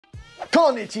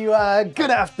Konnichiwa,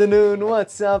 good afternoon,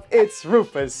 what's up? It's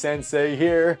Rufus Sensei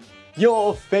here,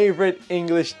 your favorite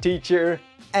English teacher,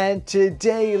 and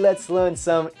today let's learn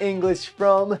some English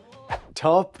from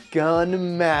Top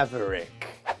Gun Maverick.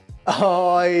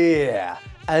 Oh yeah,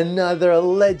 another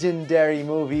legendary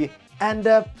movie and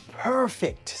a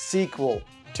perfect sequel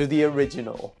to the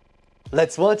original.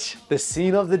 Let's watch the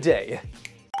scene of the day.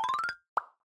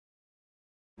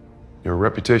 Your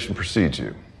reputation precedes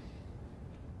you.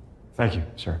 Thank you,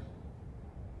 sir.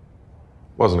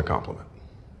 Wasn't a compliment.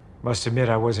 Must admit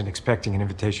I wasn't expecting an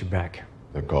invitation back.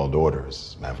 They're called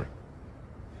orders, Maverick.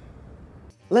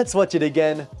 Let's watch it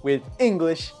again with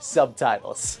English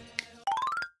subtitles.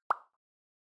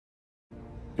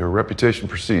 Your reputation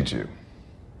precedes you.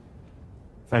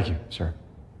 Thank you, sir.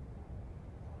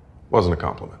 Wasn't a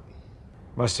compliment.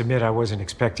 Must admit I wasn't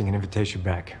expecting an invitation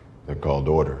back. They're called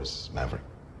orders, Maverick.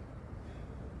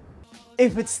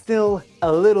 If it's still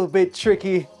a little bit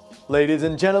tricky, ladies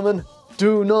and gentlemen,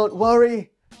 do not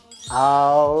worry.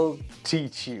 I'll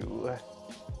teach you.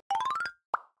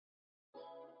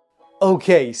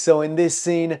 Okay, so in this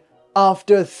scene,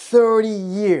 after 30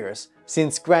 years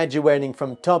since graduating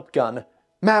from Top Gun,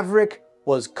 Maverick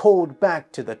was called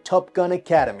back to the Top Gun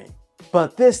Academy.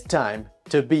 But this time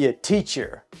to be a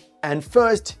teacher. And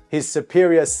first, his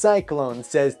superior Cyclone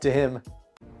says to him,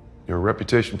 Your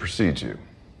reputation precedes you.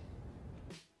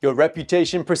 Your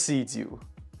reputation precedes you.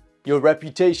 Your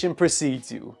reputation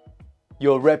precedes you.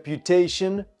 Your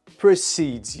reputation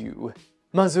precedes you.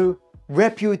 まず、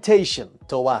reputation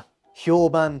とは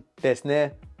評判です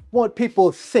ね。What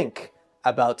people think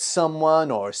about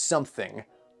someone or something.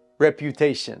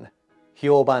 Reputation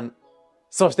評判。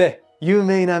そして、有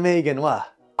名な名言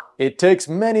は It takes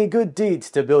many good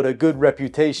deeds to build a good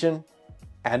reputation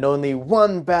and only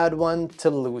one bad one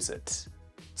to lose it.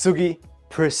 次、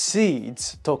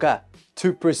precedes とか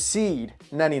to precede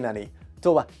何々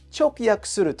とは直訳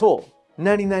すると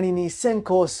何々に先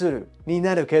行するに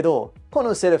なるけど、こ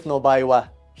のセリフの場合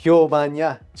は評判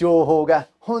や情報が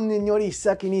本人より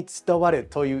先に伝わる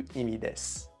という意味で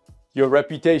す。Your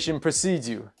reputation precedes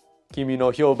you. 君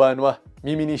の評判は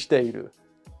耳にしている。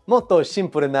もっとシン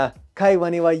プルな会話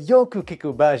にはよく聞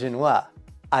くバージョンは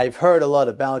I've heard a lot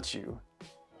about you.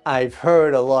 I've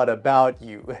heard a lot about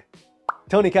you.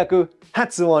 とにかく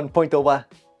発音ポイントは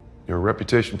Your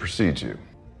reputation precedes you.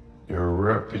 Your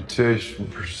reputation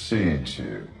precedes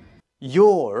you.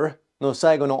 Your の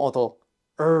最後の音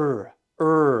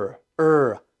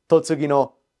と次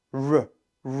の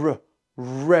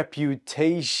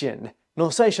reputation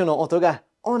の最初の音が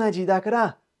同じだか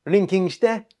らリンキングし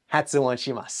て発音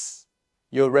します。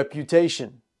Your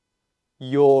reputation.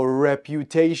 Your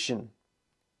reputation.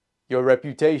 Your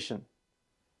reputation.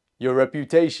 Your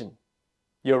reputation.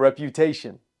 Your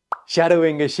reputation. シャドー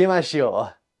イングしまし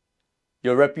ょう。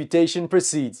Your reputation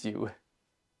precedes you.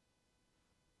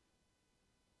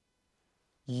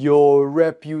 Your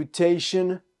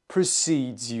reputation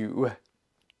precedes you.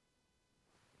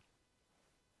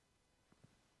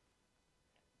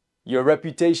 Your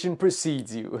reputation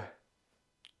precedes you.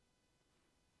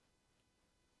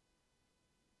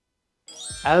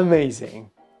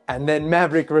 Amazing. And then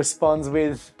Maverick responds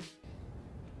with,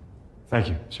 Thank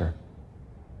you, sir.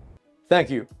 Thank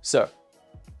you, sir.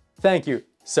 Thank you,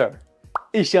 sir.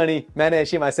 一緒に真似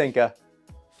しませんか?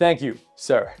 Thank you,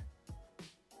 sir.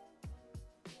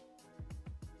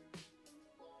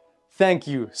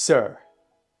 Thank you, sir.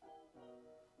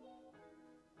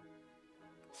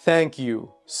 Thank you,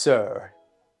 sir.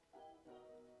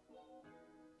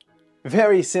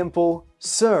 Very simple.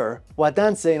 Sir は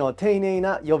男性の丁寧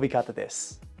な呼び方で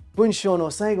す。文章の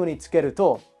最後につける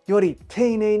とより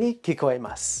丁寧に聞こえ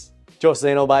ます。女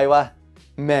性の場合は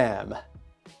Ma'am,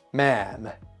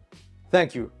 ma'am.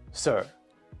 Thank you, sir.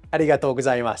 ありがとうご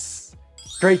ざいます。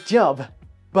Great job.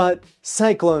 But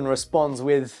Cyclone responds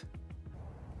with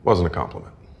Wasn't a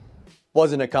compliment.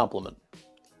 Wasn't a compliment.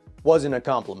 Wasn't a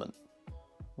compliment.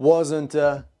 Wasn't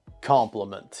a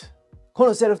compliment. こ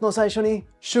のセリフの最初に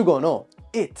主語の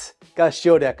it が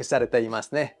省略されていま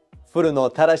すね。フルの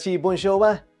正しい文章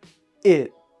は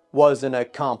It wasn't a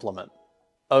compliment.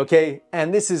 Okay,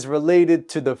 and this is related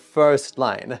to the first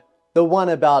line, the one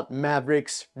about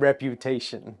Maverick's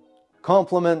reputation.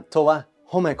 Compliment とは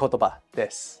褒め言葉で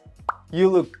す。You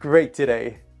look great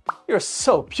today. You're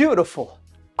so beautiful.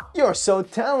 You're so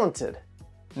talented.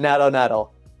 などな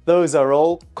ど。Those are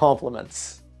all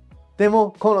compliments. で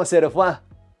もこのセリフは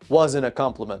wasn't a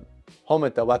compliment. 褒め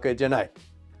たわけじゃない。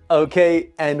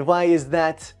Okay, and why is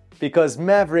that? Because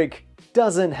Maverick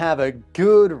doesn't have a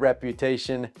good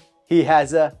reputation. He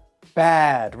has a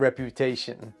bad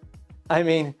reputation. I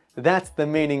mean, that's the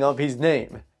meaning of his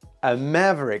name. A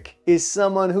maverick is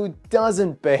someone who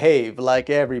doesn't behave like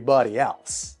everybody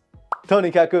else. と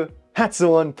にかく発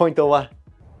音ポイントは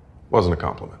Wasn't a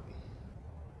compliment.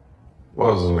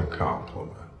 Wasn't a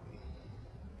compliment.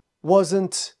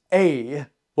 wasn't a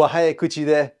は早い口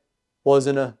で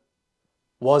wasn't a,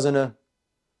 wasn't a,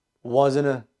 wasn't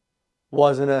a,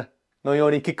 wasn't a のよ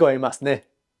うに聞こえますね。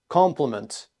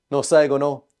compliment の最後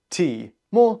の t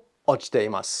も落ちてい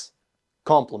ます。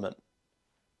compliment,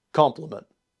 compliment,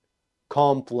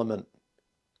 compliment,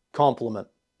 compliment,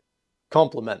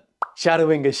 compliment シャド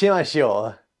ウイングしまし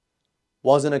ょう。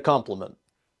wasn't a compliment.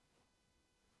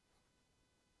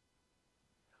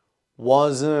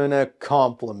 Wasn't a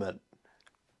compliment.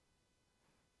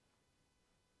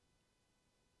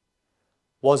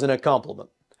 Wasn't a compliment.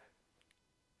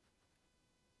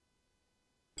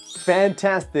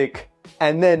 Fantastic.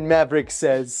 And then Maverick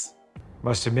says,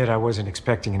 Must admit I wasn't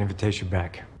expecting an invitation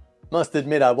back. Must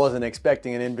admit I wasn't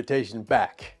expecting an invitation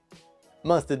back.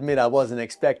 Must admit I wasn't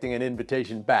expecting an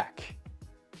invitation back.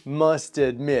 Must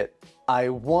admit I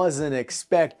wasn't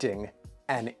expecting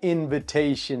an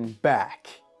invitation back.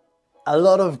 A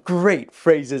lot of great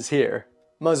phrases here.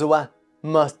 まずは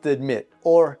must admit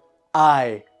or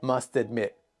I must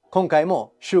admit. 今回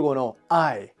も主語の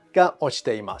I が落ち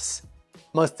ています。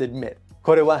must admit.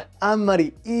 これはあんま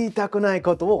り言いたくない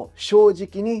ことを正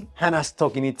直に話すと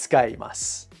きに使いま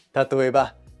す。例え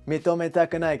ば、認めた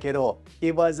くないけど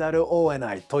言わざるを得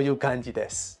ないという感じで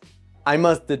す。I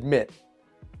must admit,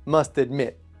 must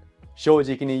admit. 正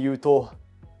直に言うと、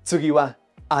次は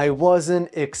I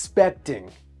wasn't expecting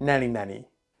何々。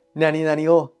何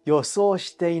々を予想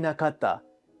していなかった。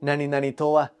何々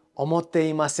とは思って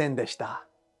いませんでした。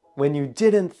When you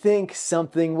didn't think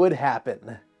something would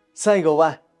happen. 最後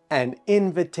は an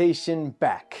invitation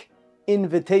back.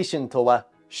 invitation とは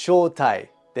招待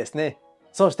ですね。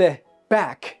そして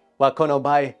back はこの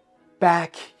場合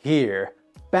back here.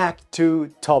 Back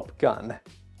to Top Gun.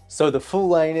 So the full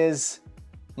line is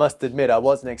Must admit I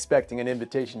wasn't expecting an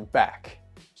invitation back.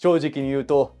 正直に言う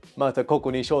と、またこ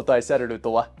こに招待される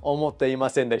とは思っていま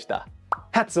せんでした。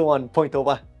発音ポイント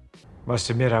は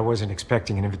Must admit I wasn't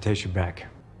expecting an invitation back.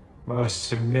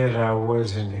 Must admit I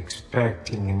wasn't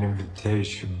expecting an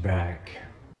invitation back.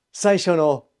 最初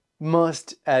の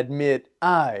must admit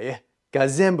I が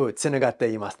全部つながって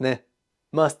いますね。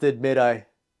must admit I,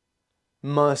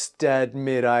 must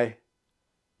admit I,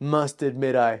 must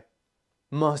admit I,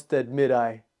 must admit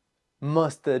I,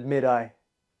 must admit I.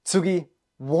 次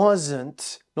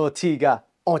wasn't の t が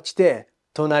落ちて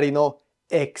隣の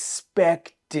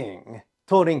expecting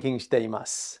とリンキングしていま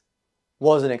す。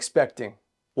wasn't expecting,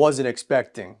 wasn't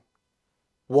expecting,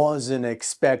 wasn't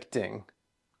expecting,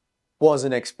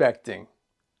 wasn't expecting,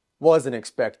 wasn't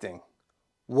expecting,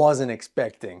 wasn't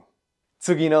expecting.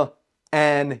 次の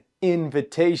an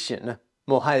invitation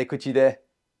も早口で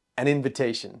an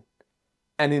invitation,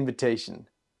 an invitation,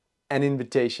 an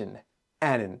invitation,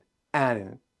 an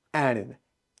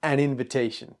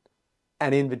invitation,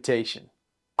 an invitation.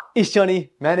 一緒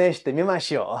に真似してみま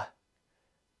しょ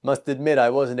う。Must admit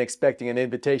I wasn't expecting an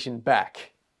invitation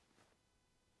back.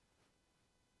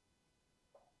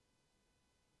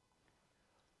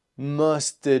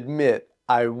 Must admit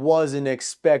I wasn't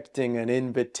expecting an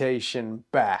invitation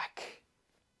back.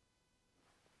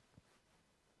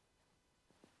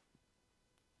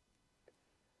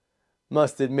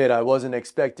 Must admit I wasn't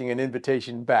expecting an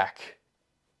invitation back.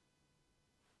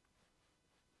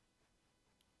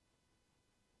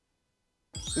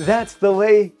 That's the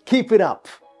way. Keep it up.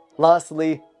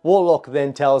 Lastly, Warlock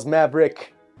then tells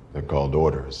Maverick, They're called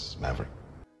orders, Maverick.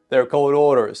 They're cold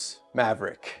orders,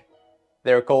 Maverick.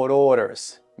 They're cold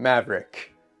orders,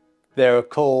 Maverick. They're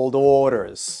cold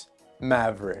orders,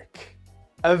 Maverick.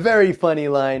 A very funny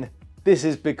line. This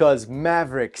is because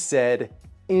Maverick said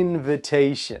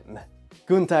invitation.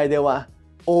 軍隊では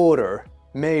order,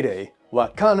 mayday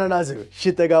は必ず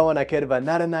従わなければ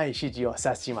ならない指示を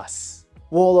指します。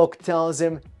Warlock tells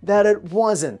him that it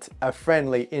wasn't a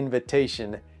friendly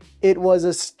invitation. It was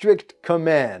a strict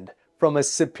command from a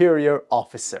superior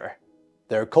officer.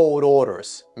 They're cold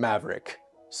orders, Maverick.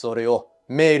 それを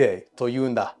Mayday と言う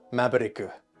んだ、Maverick.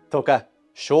 とか、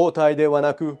招待では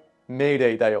なく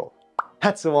Mayday だよ。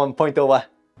発音ポイントは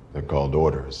They're called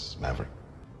orders, Maverick.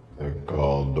 They're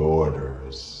called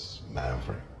orders,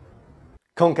 Maverick.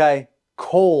 今回、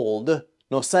cold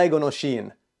の最後のシー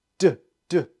ン、d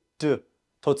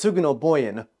と次の母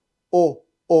音、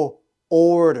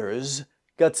orders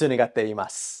がつながっていま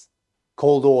す。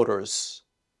cold orders,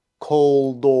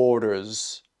 cold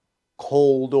orders,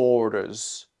 cold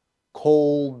orders,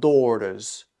 cold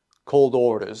orders, cold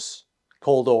orders,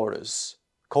 cold orders,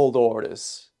 cold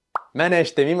orders. 真似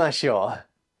してみましょ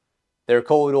う。They're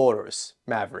cold orders,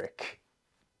 Maverick.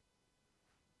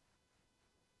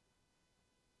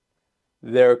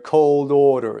 They're cold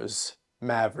orders,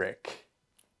 Maverick.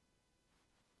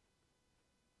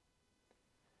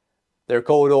 They're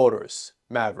cold orders,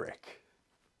 Maverick.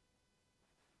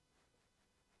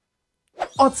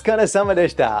 お疲れ様で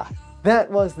した。That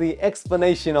was the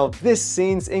explanation of this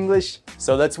scene's English,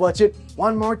 so let's watch it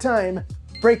one more time.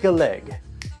 Break a leg.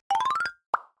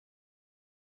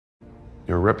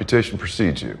 Your reputation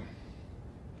precedes you.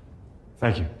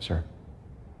 Thank you, sir.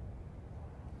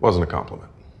 Wasn't a compliment.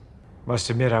 Must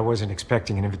admit I wasn't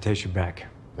expecting an invitation back.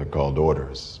 They're called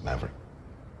orders, Maverick.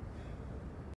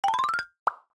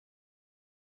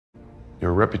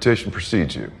 Your reputation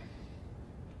precedes you.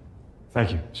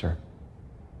 Thank you, sir.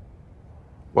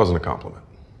 Wasn't a compliment.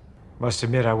 Must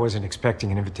admit I wasn't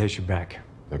expecting an invitation back.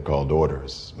 They're called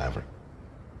orders, Maverick.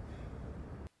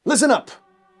 Listen up!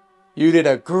 You did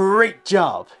a great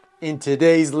job in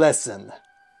today's lesson.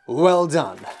 Well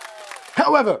done.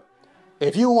 However,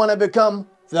 if you want to become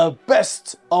the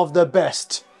best of the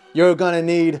best, you're gonna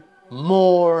need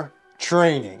more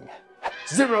training.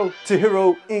 Zero to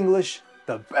Hero English,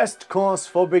 the best course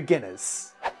for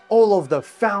beginners. All of the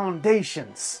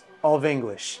foundations of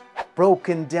English,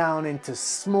 broken down into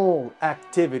small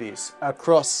activities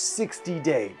across 60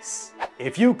 days.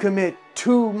 If you commit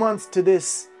 2 months to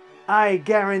this, I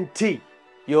guarantee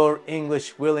your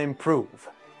English will improve.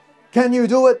 Can you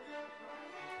do it?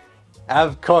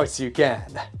 Of course you can.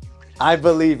 I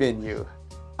believe in you.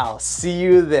 I'll see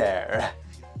you there.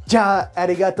 じゃあ、あ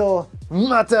りがとう。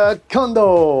また今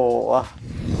度。